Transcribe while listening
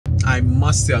I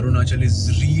must say Arunachal is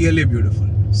really beautiful.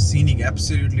 Scenic,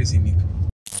 absolutely scenic.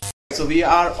 So we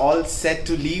are all set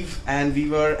to leave and we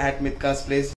were at Mitka's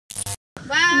place.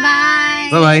 Bye.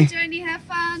 Bye-bye. Journey, have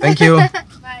fun. Thank you.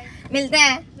 Bye. मिलते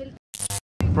हैं.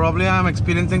 Probably I am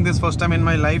experiencing this first time in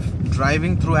my life,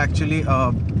 driving through actually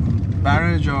a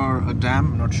barrage or a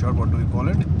dam, not sure what do we call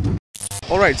it.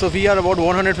 Alright, so we are about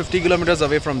 150 kilometers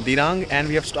away from Dirang and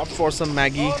we have stopped for some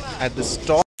Maggie at the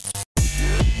stop.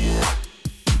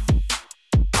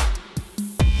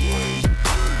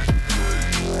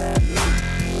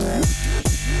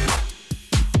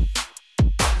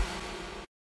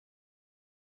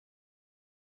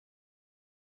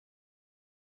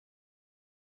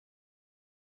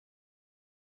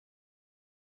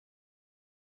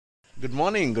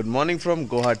 Good morning from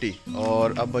Guwahati.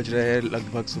 और अब बज रहे हैं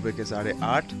लगभग सुबह के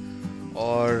 8:30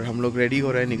 और हम लोग रेडी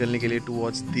हो रहे हैं निकलने के लिए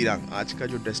टूवर्ड्स दिरांग। आज का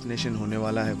जो डेस्टिनेशन होने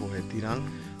वाला है वो है Dirang.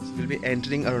 So will be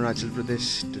entering Arunachal Pradesh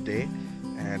today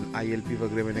and ILP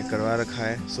वगैरह मैंने करवा रखा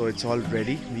है। So it's all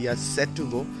ready, we are set to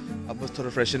go. अब बस थोड़ा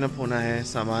फ्रेशन अप होना है,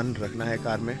 सामान रखना है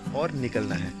कार में और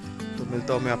निकलना है। तो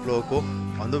मिलता हूँ मैं आप लोगों को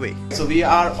on the way. So we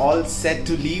are all set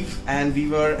to leave and we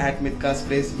were at Mitka's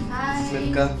place. This is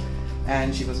Mitka.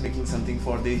 And she was making something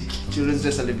for the Children's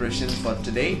Day celebration for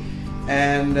today,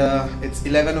 and it's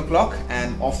 11 o'clock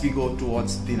and off we go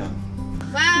towards Dirang.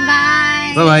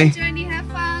 Bye-bye. Journey,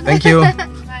 have fun. Thank you.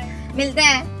 Bye. मिलते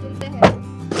हैं.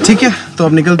 ठीक है, तो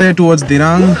अब निकलते हैं towards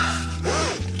Dirang.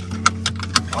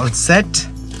 All set.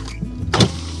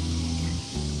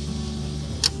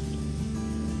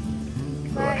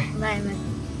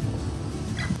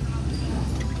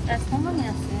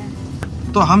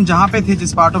 तो हम जहाँ पे थे,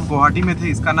 जिस पार्ट ऑफ गुवाहाटी में थे,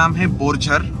 इसका नाम है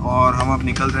बोरझर और हम अब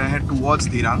निकल रहे हैं towards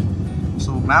Dirang.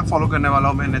 So map follow करने वाला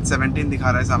हूँ मैं, नेट 17 दिखा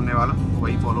रहा है सामने वाला,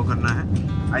 वही फॉलो करना है।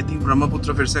 आई थिंक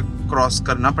ब्रह्मपुत्र फिर से क्रॉस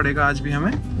करना पड़ेगा आज भी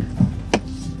हमें।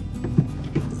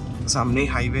 सामने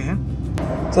हाईवे है।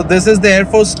 So this is the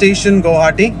air force station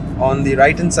Guwahati on the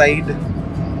right hand side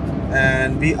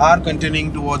and we are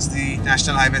continuing towards the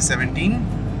national highway 17।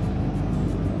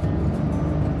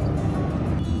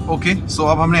 Okay, सो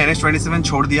अब हमने NH27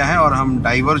 छोड़ दिया है और हम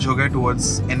डाइवर्ज हो गए टुवर्ड्स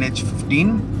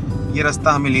NH15। ये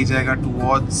रास्ता हमें ले जाएगा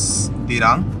टुवर्ड्स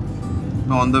दिरांग।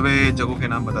 मैं ऑन द वे जगहों के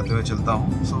नाम बताते हुए चलता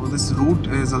हूँ। So this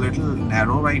root is a little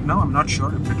narrow right now, I am not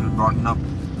sure if it will broaden up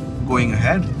going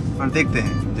ahead, पर देखते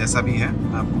हैं, जैसा भी है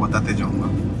मैं आपको बताते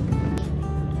जाऊँगा।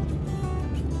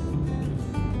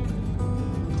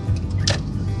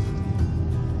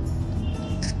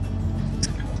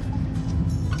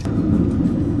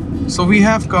 So we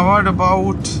have covered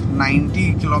about 90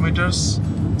 kilometers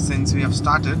since we have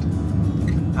started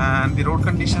and the road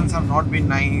conditions have not been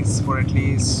nice for at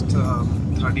least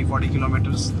 30-40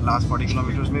 kilometers, the last 40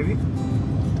 kilometers maybe,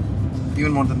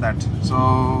 even more than that. So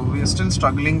we are still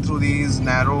struggling through these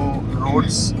narrow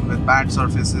roads with bad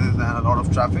surfaces and a lot of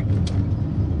traffic.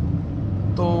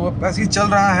 तो ऐसे ही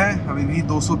चल रहा है। अभी भी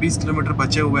 220 kilometre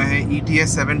बचे हुए हैं। ETA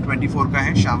 7:24 का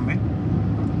है शाम में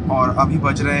और अभी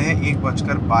बज रहे हैं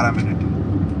 1:12।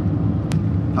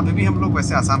 अभी भी हम लोग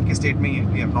वैसे आसाम के स्टेट में ही हैं।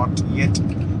 We have not yet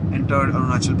entered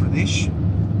Arunachal Pradesh.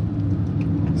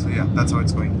 सो या, that's how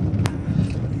it's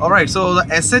going. Alright, so the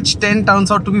SH10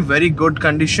 turns out to be very good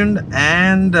conditioned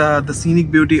and the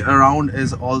scenic beauty around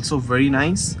is also very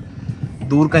nice.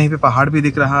 दूर कहीं पे पहाड़ भी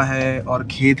दिख रहा है और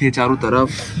खेत है चारों तरफ।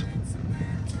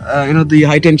 You know the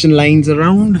high tension lines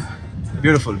around,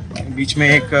 beautiful. बीच में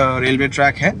एक रेलवे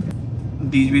ट्रैक है,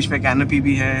 बीच में कैनोपी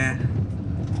भी है।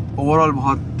 ओवरऑल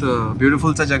बहुत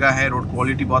ब्यूटीफुल सा जगह है। रोड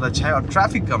क्वालिटी बहुत अच्छा है और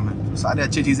ट्रैफिक कम है, तो सारी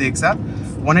अच्छी चीज़ें एक साथ।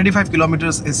 185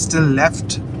 kilometres is still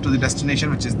left to the destination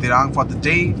which is Dirang for the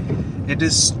day. It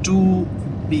is 2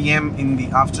 PM in the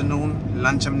afternoon.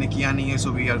 Lunch हमने किया नहीं है,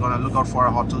 so we are gonna look out for a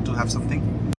hotel to have something.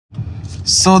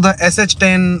 So the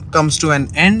SH10 comes to N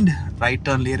and. Right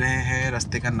turn ले रहे हैं।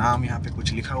 रास्ते का नाम यहाँ पे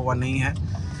कुछ लिखा हुआ नहीं है,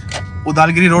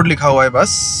 उदालगिरी रोड लिखा हुआ है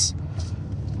बस,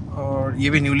 और ये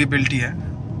भी न्यूली बिल्ट ही है।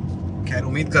 खैर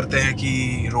उम्मीद करते हैं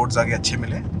कि रोड्स आगे अच्छे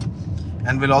मिले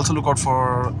and will also look out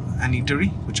for an eatery.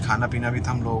 कुछ खाना पीना भी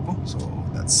था हम लोगों को। So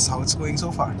that's how it's going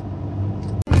so फार।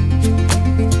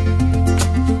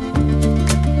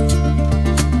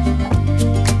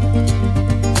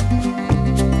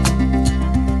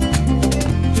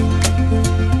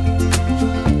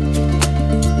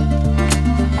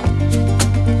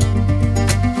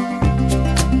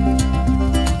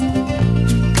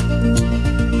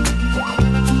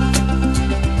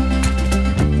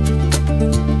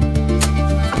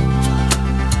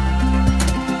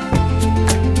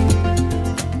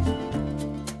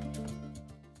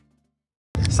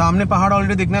 सामने पहाड़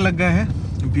ऑलरेडी दिखने लग गए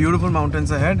हैं। Beautiful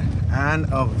mountains ahead and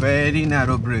a very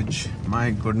narrow bridge.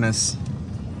 My goodness,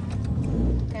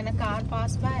 car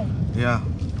pass by? Yeah,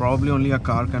 probably only a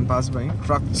car can pass by.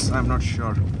 Trucks, I'm not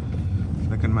sure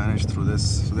they can manage through this.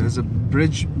 So there is a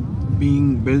bridge being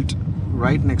built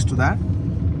right next to that.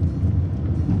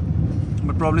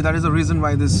 But probably that is the reason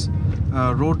why this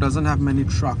road doesn't have many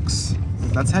trucks.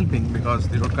 That's helping because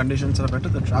the road conditions are better,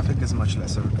 the traffic is much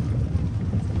lesser.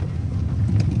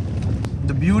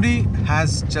 The beauty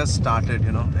has just started,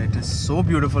 you know. It is so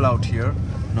beautiful out here.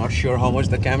 Not sure how much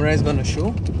the camera is going to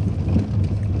show.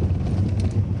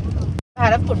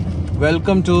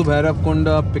 Welcome to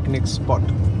Bhairavkunda picnic spot.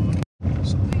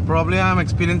 So probably I am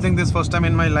experiencing this first time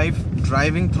in my life,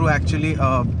 driving through actually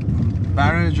a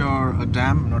barrage or a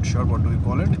dam, not sure what do we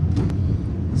call it.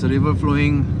 It's a river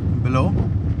flowing below.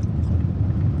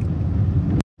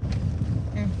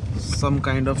 Some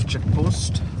kind of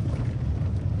checkpost.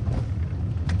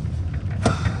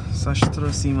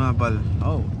 Sashtra Seema Bal.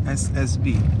 Oh,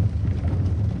 SSB.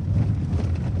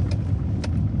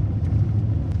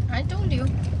 I told you.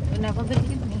 You never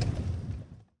believe me.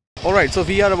 Alright, so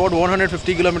we are about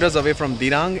 150 kilometers away from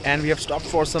Dirang and we have stopped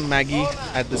for some Maggie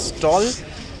at the stall.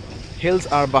 Hills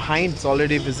are behind, it's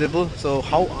already visible. So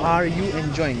how are you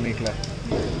enjoying, Mekla?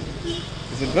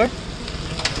 Is it good?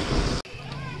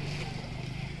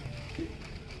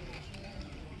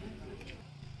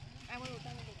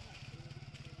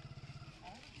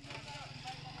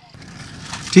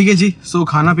 ठीक है जी, सो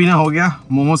खाना पीना हो गया,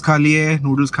 मोमोज खा लिए,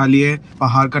 noodles खा लिए,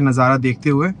 पहाड़ का नज़ारा देखते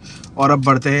हुए और अब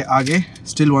बढ़ते हैं आगे।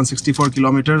 स्टिल 164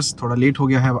 किलोमीटर्स, थोड़ा लेट हो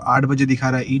गया है, अब 8 बजे दिखा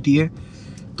रहा है ETA,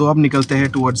 तो अब निकलते हैं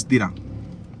towards Dirang.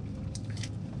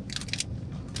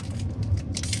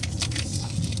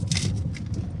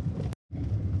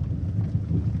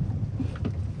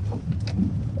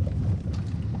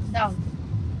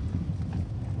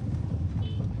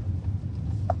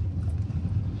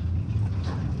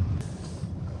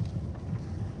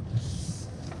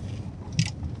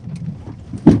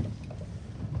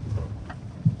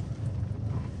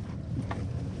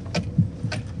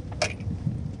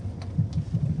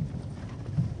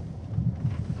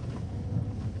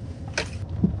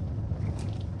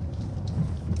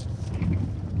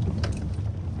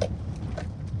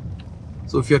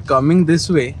 So if you're coming this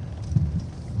way,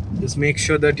 just make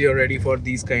sure that you're ready for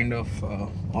these kind of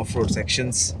off-road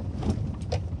sections.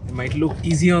 It might look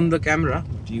easy on the camera,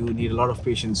 but you need a lot of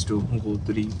patience to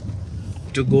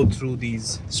go through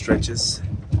these stretches.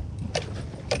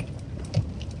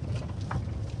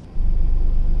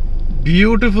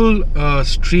 Beautiful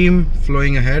stream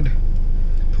flowing ahead.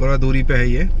 थोड़ा दूरी पे है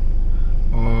ये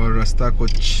और रास्ता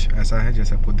कुछ ऐसा है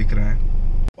जैसा आपको दिख रहा है।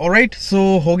 Alright, so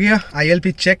हो गया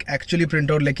ILP check. Actually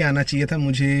print out लेके आना चाहिए था,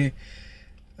 मुझे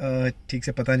ठीक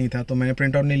से पता नहीं था तो मैंने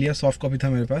प्रिंट आउट नहीं लिया, सॉफ्ट कॉपी था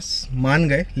मेरे पास। मान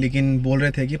गए लेकिन बोल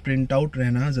रहे थे कि प्रिंट आउट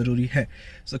रहना ज़रूरी है,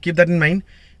 so keep that in mind.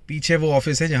 पीछे वो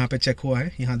ऑफिस है जहाँ पे चेक हुआ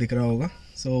है, यहाँ दिख रहा होगा।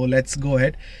 So let's go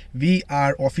ahead, we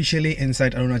are officially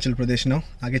inside Arunachal Pradesh now.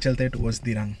 आगे चलते हैं टुवर्ड्स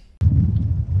दिरांग।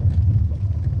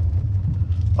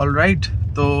 ऑलराइट,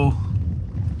 तो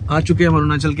आ चुके हैं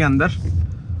अरुणाचल के अंदर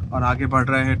और आगे बढ़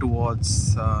रहे हैं टुवर्ड्स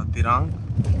दिरांग।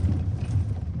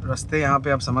 रास्ते यहाँ पे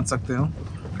आप समझ सकते हो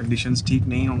कंडीशंस ठीक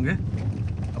नहीं होंगे,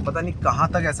 अब पता नहीं कहाँ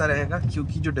तक ऐसा रहेगा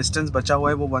क्योंकि जो डिस्टेंस बचा हुआ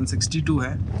है वो 162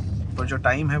 है और जो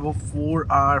टाइम है वो 4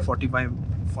 आवर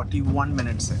 41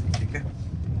 मिनट्स है। ठीक है,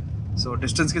 सो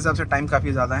डिस्टेंस के हिसाब से टाइम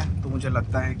काफ़ी ज़्यादा है, तो मुझे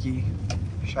लगता है कि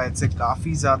शायद से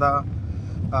काफ़ी ज़्यादा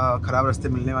ख़राब रास्ते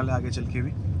मिलने वाले आगे चल के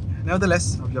भी।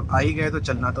 नेवरदलेस अब जब आ ही गए तो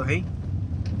चलना तो है ही,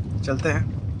 चलते हैं।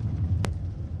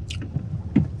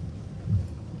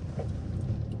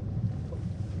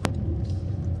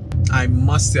 I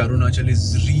must say Arunachal is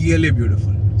really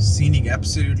beautiful, scenic,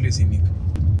 absolutely scenic.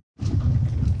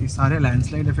 ये सारे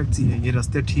लैंडस्लाइड इफेक्ट्स ही है, ये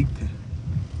रास्ते ठीक थे।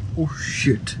 ओह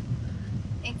शिट,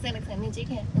 एक सेकंड नीचे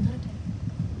क्या है?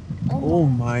 उधर। ओह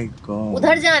माय गॉड,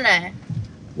 उधर जाना है।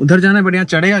 उधर जाना है, बढ़िया।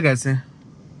 चढ़ेगा कैसे?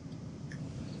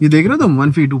 ये देख रहे हो तुम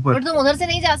 1 फीट ऊपर, पर तुम उधर से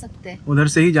नहीं जा सकते, उधर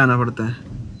से ही जाना पड़ता है।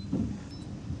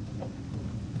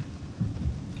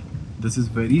 This is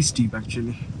very steep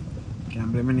actually,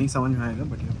 कैमरे में नहीं समझ में आएगा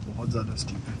बट ये बहुत ज़्यादा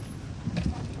स्टीप है।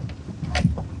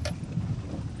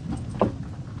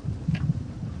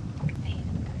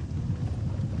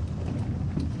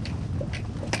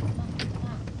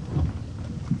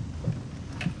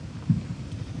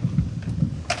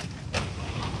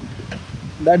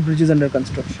 That bridge is under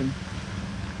construction.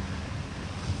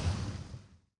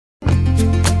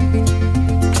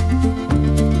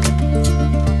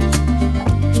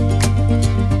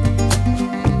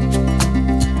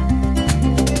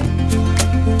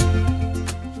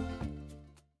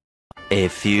 A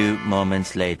few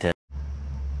moments later.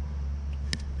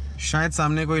 शायद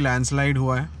सामने कोई लैंडस्लाइड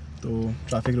हुआ है तो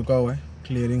ट्रैफिक रुका हुआ है,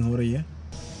 क्लियरिंग हो रही है।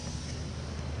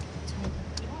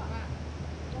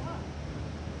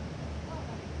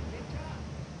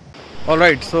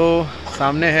 ऑलराइट, सो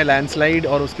सामने है लैंडस्लाइड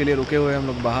और उसके लिए रुके हुए हम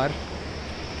लोग बाहर।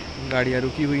 गाड़ियाँ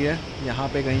रुकी हुई है, यहाँ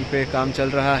पे कहीं पे काम चल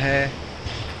रहा है।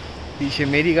 पीछे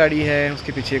मेरी गाड़ी है,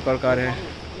 उसके पीछे एक और कार है।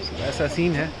 so, ऐसा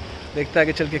सीन है। देखते हैं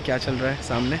आगे चल के क्या चल रहा है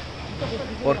सामने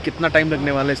और कितना टाइम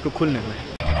लगने वाला है इसको खुलने में।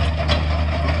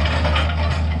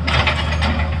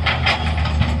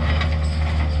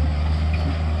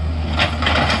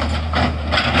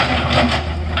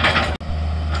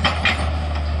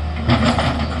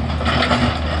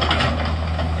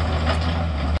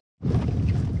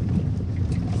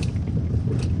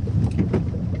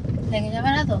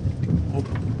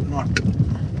 Not.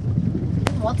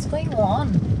 What's going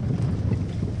on?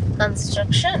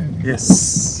 Construction? Yes.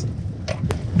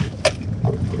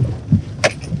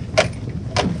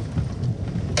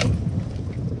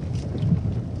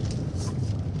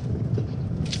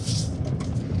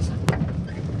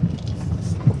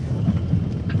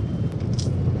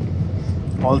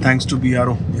 All thanks to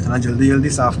BRO. इतना जल्दी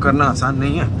साफ करना आसान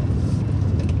नहीं है।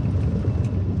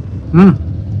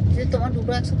 তোমার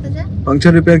দুটো একসাথে যায়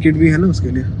पंक्चर रिपेयर किट भी है ना उसके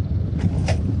लिए।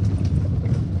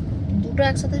 দুটো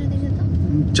একসাথে যদি যেত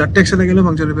चारटे একসাথে গেলে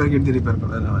पंक्चर रिपेयर किट দিয়ে रिपेयर कर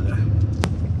देने वाला है।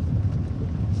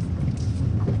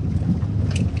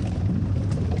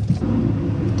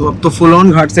 तो अब तो फुल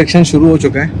ऑन घाट सेक्शन शुरू हो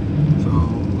चुका है। So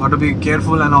got to be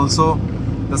careful and also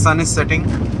the sun is setting.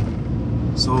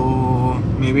 So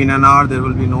maybe in an hour there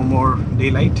will be no more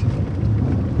daylight.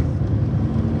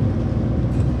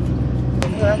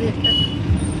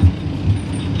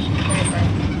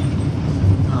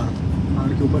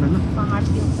 पहाड़ के ऊपर है ना? पहाड़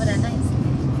के ऊपर है ना,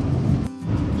 इसलिए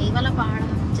यही वाला पहाड़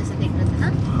हम जैसे देख रहे थे ना।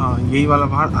 हाँ, यही वाला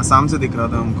पहाड़ असम से दिख रहा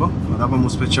था हमको और अब हम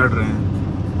उस पर चढ़ रहे हैं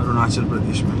अरुणाचल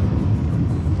प्रदेश में।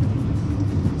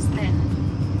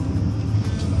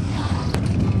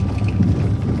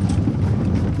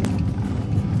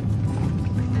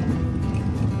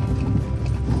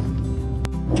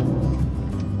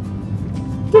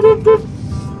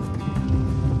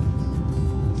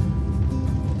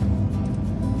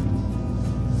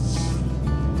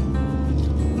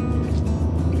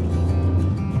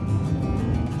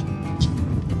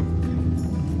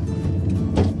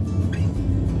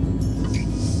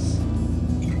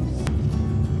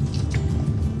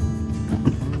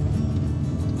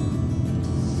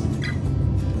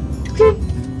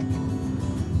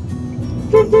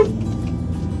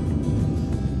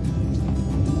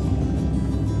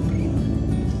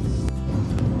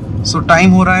 So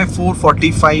time हो रहा है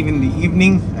 4:45 in the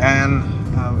evening and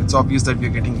it's obvious that we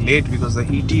are getting late because the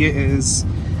ETA is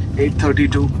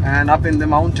 8:32 and up in the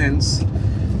mountains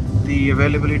the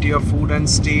availability of food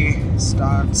and stay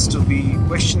starts to be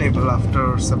questionable after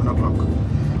 7 o'clock.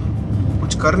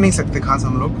 कुछ कर नहीं सकते खास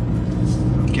हम लोग,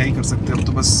 क्या ही कर सकते, अब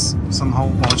तो बस somehow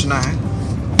पहुंचना है।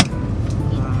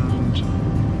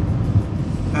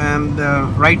 And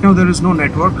right now there is no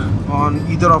network on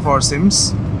either of our SIMs.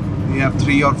 We have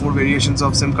 3 or 4 variations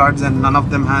of SIM cards and none of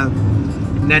them have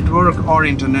network or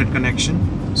internet connection.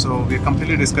 So we are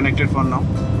completely disconnected for now.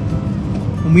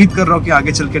 उम्मीद कर रहा हूँ कि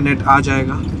आगे चल के net आ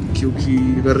जाएगा, क्योंकि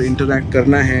अगर इंटरैक्ट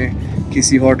करना है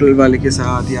किसी होटल वाले के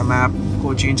साथ या मैप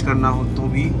को चेंज करना हो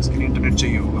तो भी उसके लिए इंटरनेट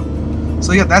चाहिए होगा। So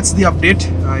yeah, that's the update.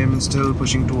 I am still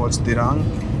pushing towards Dirang.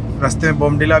 रास्ते में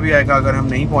बोमडिला भी आएगा अगर हम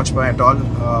नहीं पहुँच पाए एट ऑल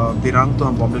दिरांग, तो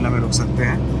हम बोमडिला में रुक सकते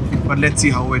हैं। But let's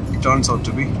see how it turns out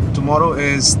to be. Tomorrow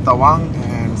is Tawang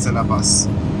and Sela Pass.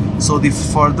 So the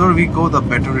further we go, the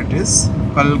better it is.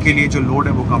 कल के लिए जो लोड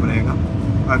है वो कम रहेगा।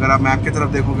 अगर आप मैप की तरफ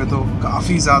देखोगे तो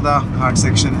काफ़ी ज़्यादा हार्ड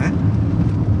सेक्शन है।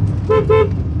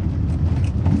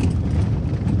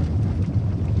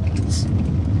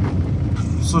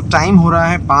 So टाइम हो रहा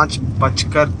है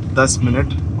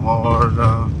 5:10 और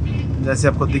जैसे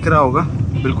आपको दिख रहा होगा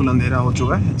बिल्कुल अंधेरा हो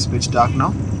चुका है। It's pitch dark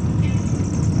now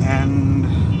and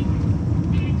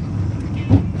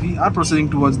we are proceeding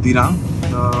towards Dirang.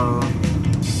 The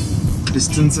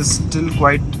distance is still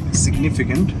quite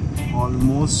significant,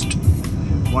 almost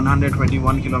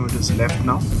 121 kilometers left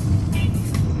now.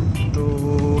 तो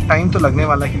टाइम तो लगने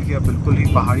वाला है क्योंकि अब बिल्कुल ही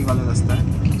पहाड़ी वाला रास्ता है।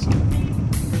 So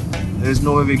there is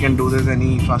no way we can do this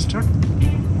any faster.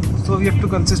 So we have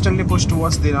to consistently push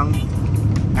towards Dirang,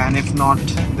 and if not,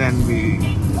 then we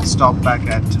stop back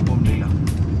at Bomdila.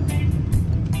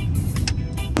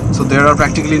 So there are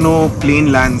practically no plain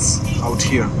lands out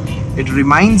here. It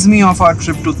reminds me of our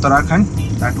trip to Uttarakhand.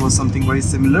 That was something very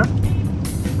similar.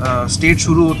 State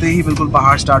शुरू होते ही बिल्कुल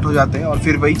पहाड़ start हो जाते हैं और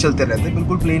फिर वही चलते रहते हैं।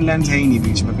 बिल्कुल प्लेन लैंड्स है ही नहीं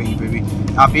बीच में कहीं पे भी।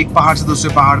 आप एक पहाड़ से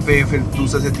दूसरे पहाड़ पे, फिर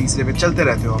दूसरे से तीसरे पे चलते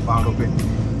रहते हो आप पहाड़ों पे।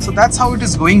 So that's how it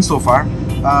is going so far.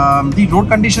 The road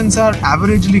conditions are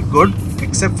averagely good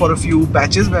except for a few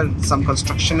patches where some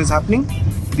construction is happening,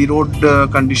 The road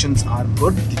conditions are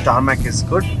good. The tarmac is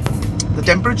good. The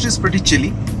temperature is pretty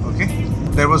chilly. Okay,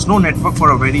 there was no network for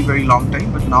a very long time,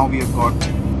 but now we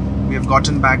have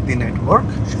gotten back the network,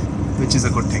 which is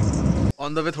a good thing.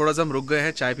 On the way थोड़ा सा हम रुक गए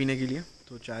हैं चाय पीने के लिए,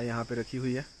 तो चाय यहाँ पे रखी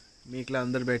हुई है, मेघला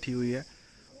अंदर बैठी हुई है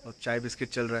और चाय बिस्किट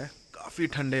चल रहा है। काफ़ी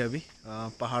ठंड है अभी,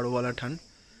 पहाड़ों वाला ठंड,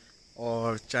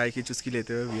 और चाय की चुस्की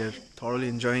लेते हुए we are thoroughly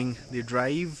enjoying the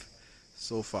drive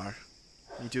so far.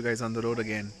 Meet you guys on the road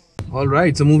again. All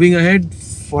right, so moving ahead,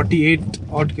 48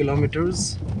 odd kilometers.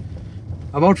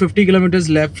 About 50 kilometers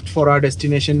left for our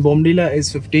destination. Bomdila is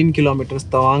 15 kilometers,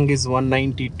 Tawang is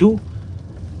 192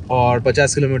 और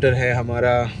 50 kilometre है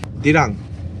हमारा दिरांग।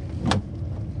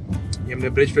 ये हमने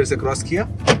bridge फिर से cross किया।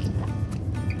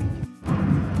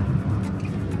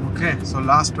 Okay, so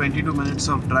last 22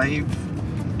 minutes of drive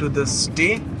to the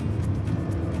stay.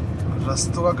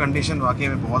 रास्तों का कंडीशन वाकई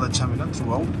में बहुत अच्छा मिला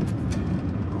थ्रू आउट।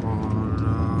 और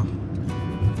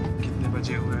कितने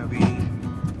बजे हुए अभी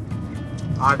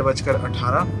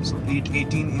 8:18, so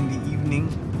 8:18 in the evening.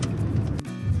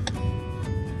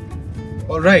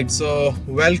 Alright, so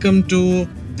welcome to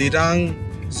Dirang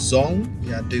Zong,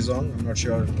 yeah, Dizong, I'm not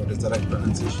sure what is the right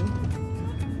pronunciation.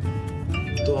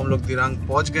 तो हम लोग दिरांग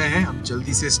पहुंच गए हैं। अब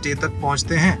जल्दी से स्टे तक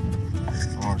पहुंचते हैं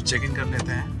और चेक इन कर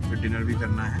लेते हैं, फिर डिनर भी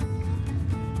करना है।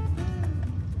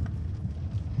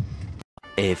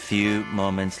 A few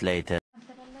moments later.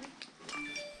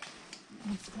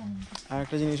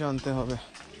 একটা জিনিস আনতে হবে,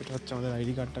 সেটা হচ্ছে আমাদের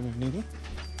আইডি কার্ডটা আমি নিয়ে দিই।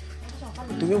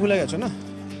 তুমিও ভুলে গেছো না,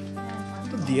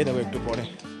 তো দিয়ে দেবো একটু পরে।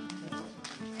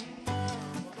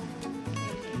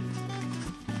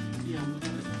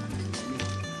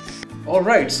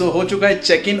 Alright, so हो चुका है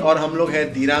चेक इन और हम लोग हैं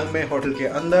दिरांग में होटल के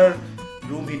अंदर।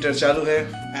 रूम हीटर चालू है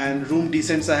एंड रूम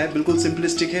डिसेंट सा है, बिल्कुल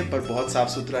सिंपलिस्टिक है पर बहुत साफ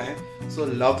सुथरा है। So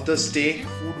love the stay,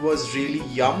 food was really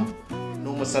Yama,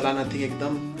 no masala nothing,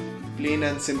 एकदम plane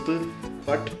and simple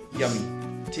but yummy.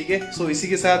 ठीक है, सो इसी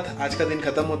के साथ आज का दिन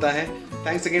खत्म होता है।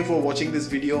 Thanks again for watching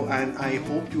this video and I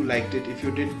hope you liked it. If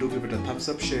you did, do give it a thumbs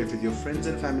up, share with your friends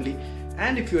and family,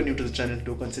 and if you are new to the channel,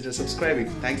 do consider subscribing.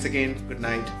 Thanks again, good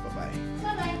night, bye bye.